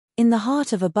In the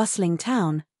heart of a bustling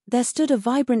town, there stood a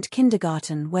vibrant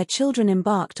kindergarten where children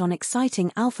embarked on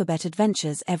exciting alphabet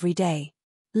adventures every day.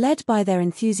 Led by their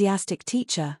enthusiastic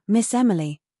teacher, Miss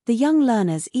Emily, the young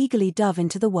learners eagerly dove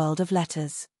into the world of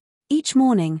letters. Each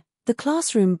morning, the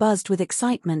classroom buzzed with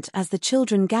excitement as the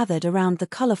children gathered around the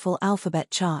colorful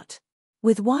alphabet chart.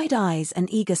 With wide eyes and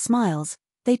eager smiles,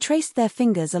 they traced their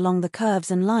fingers along the curves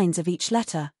and lines of each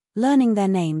letter, learning their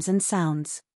names and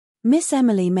sounds. Miss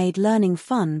Emily made learning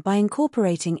fun by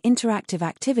incorporating interactive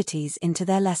activities into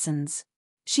their lessons.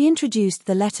 She introduced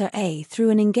the letter A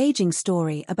through an engaging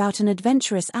story about an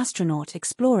adventurous astronaut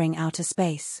exploring outer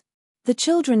space. The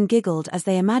children giggled as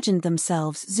they imagined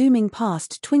themselves zooming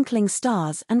past twinkling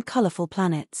stars and colorful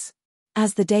planets.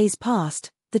 As the days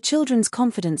passed, the children's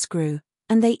confidence grew,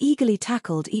 and they eagerly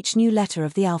tackled each new letter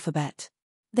of the alphabet.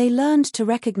 They learned to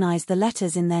recognize the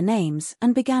letters in their names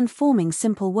and began forming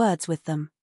simple words with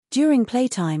them. During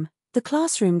playtime, the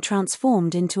classroom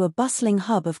transformed into a bustling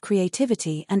hub of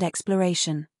creativity and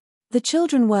exploration. The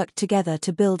children worked together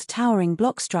to build towering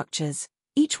block structures,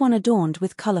 each one adorned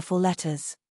with colorful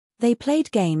letters. They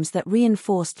played games that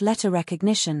reinforced letter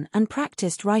recognition and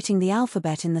practiced writing the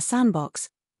alphabet in the sandbox,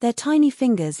 their tiny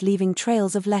fingers leaving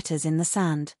trails of letters in the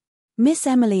sand. Miss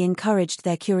Emily encouraged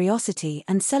their curiosity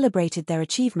and celebrated their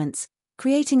achievements,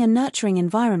 creating a nurturing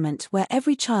environment where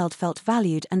every child felt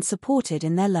valued and supported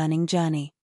in their learning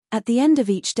journey. At the end of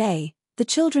each day, the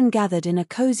children gathered in a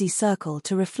cozy circle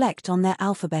to reflect on their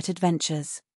alphabet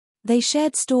adventures. They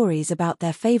shared stories about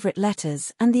their favorite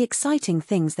letters and the exciting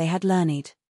things they had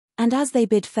learned. And as they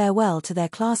bid farewell to their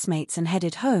classmates and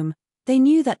headed home, they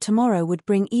knew that tomorrow would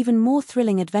bring even more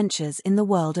thrilling adventures in the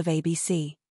world of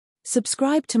ABC.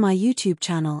 Subscribe to my YouTube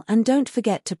channel and don't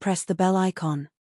forget to press the bell icon.